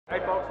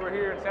folks, we're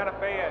here in Santa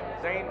Fe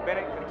at Zane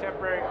Bennett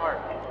Contemporary Art.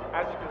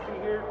 As you can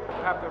see here, we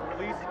have the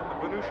release of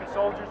the Venusian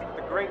Soldiers with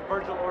the great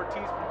Virgil Ortiz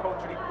from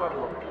Coach de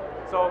Pueblo.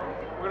 So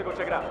we're gonna go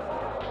check it out.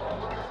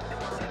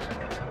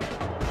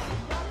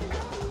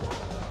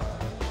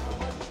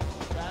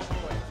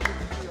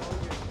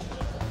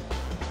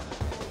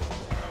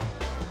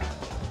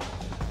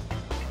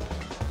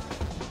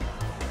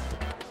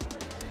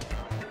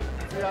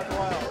 See you after a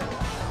while.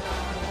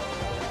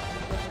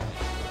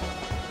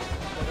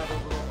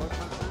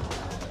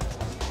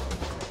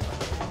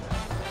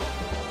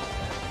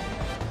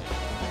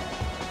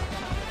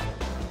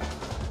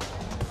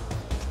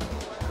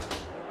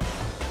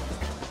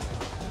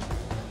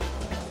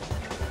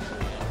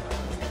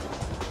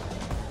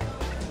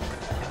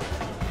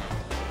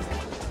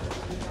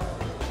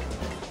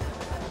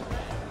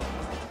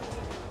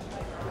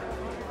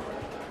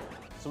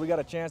 So we got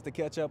a chance to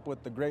catch up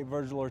with the great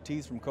Virgil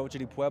Ortiz from Coach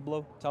de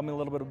Pueblo. Tell me a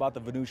little bit about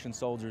the Venusian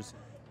Soldiers.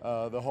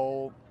 The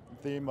whole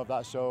theme of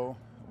that show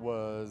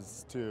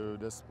was to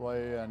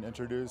display and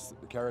introduce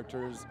the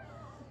characters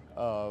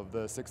of the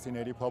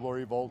 1680 Pueblo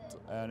Revolt,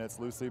 and it's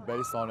loosely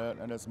based on it,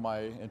 and it's my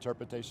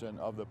interpretation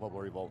of the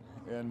Pueblo Revolt.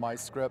 In my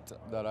script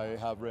that I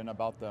have written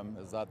about them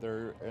is that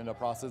they're in the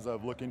process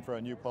of looking for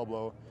a new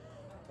Pueblo,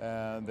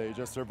 and they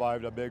just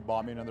survived a big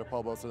bombing in their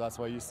Pueblo, so that's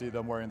why you see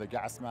them wearing the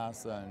gas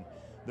masks and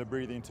the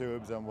breathing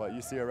tubes, and what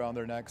you see around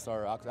their necks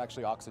are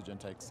actually oxygen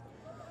tanks.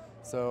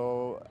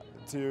 So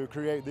to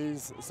create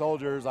these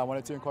soldiers, I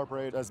wanted to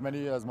incorporate as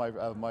many as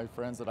my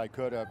friends that I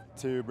could have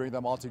to bring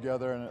them all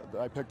together, and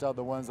I picked out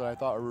the ones that I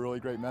thought were really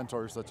great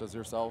mentors, such as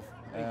yourself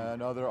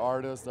and other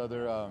artists,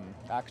 other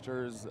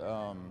actors,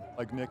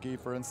 like Nikki,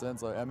 for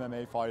instance, an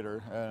MMA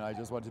fighter, and I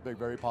just wanted to pick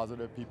very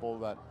positive people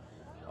that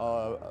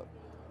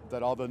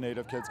that all the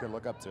native kids can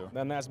look up to.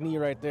 And that's me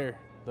right there.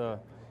 The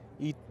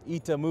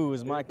Itamu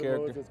is my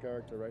character. Is his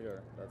character right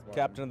here. That's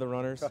Captain of the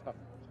Runners.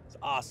 It's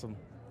awesome.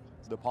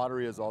 The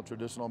pottery is all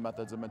traditional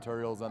methods and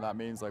materials, and that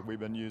means like we've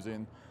been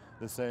using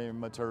the same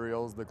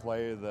materials, the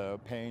clay,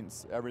 the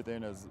paints,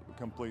 everything is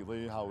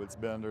completely how it's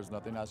been. There's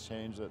nothing that's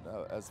changed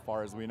as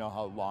far as we know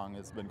how long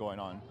it's been going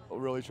on.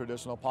 Really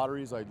traditional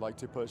potteries I'd like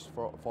to push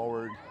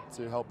forward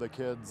to help the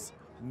kids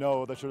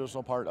know the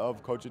traditional part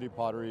of Coach de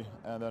pottery,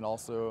 and then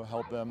also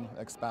help them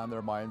expand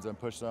their minds and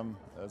push them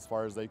as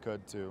far as they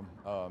could to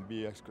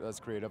be as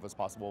creative as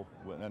possible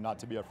and not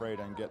to be afraid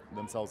and get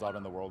themselves out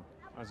in the world.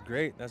 That's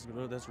great. That's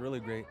really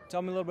great.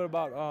 Tell me a little bit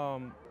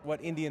about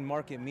what Indian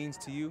market means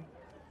to you.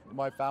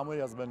 My family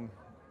has been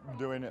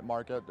doing it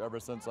market ever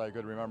since I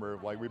could remember.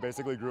 Like, we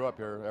basically grew up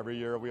here. Every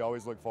year we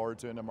always look forward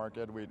to in the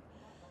market. We'd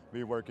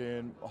be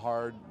working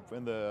hard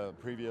in the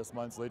previous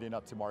months leading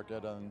up to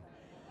market, and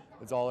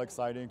it's all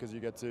exciting because you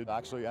get to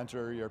actually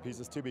enter your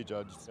pieces to be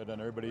judged, and then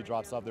everybody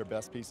drops off their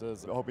best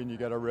pieces, hoping you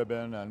get a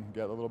ribbon and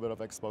get a little bit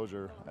of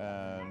exposure,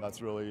 and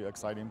that's really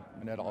exciting.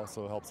 And it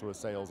also helps with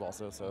sales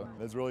also, so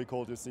it's really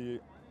cool to see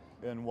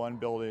in one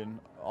building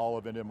all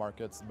of Indian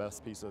Market's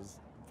best pieces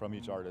from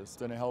each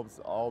artist, and it helps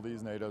all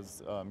these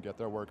natives get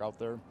their work out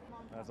there.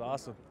 That's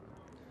awesome.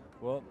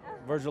 Well,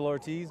 Virgil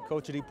Ortiz,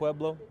 Coach de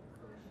Pueblo,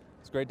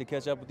 it's great to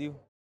catch up with you.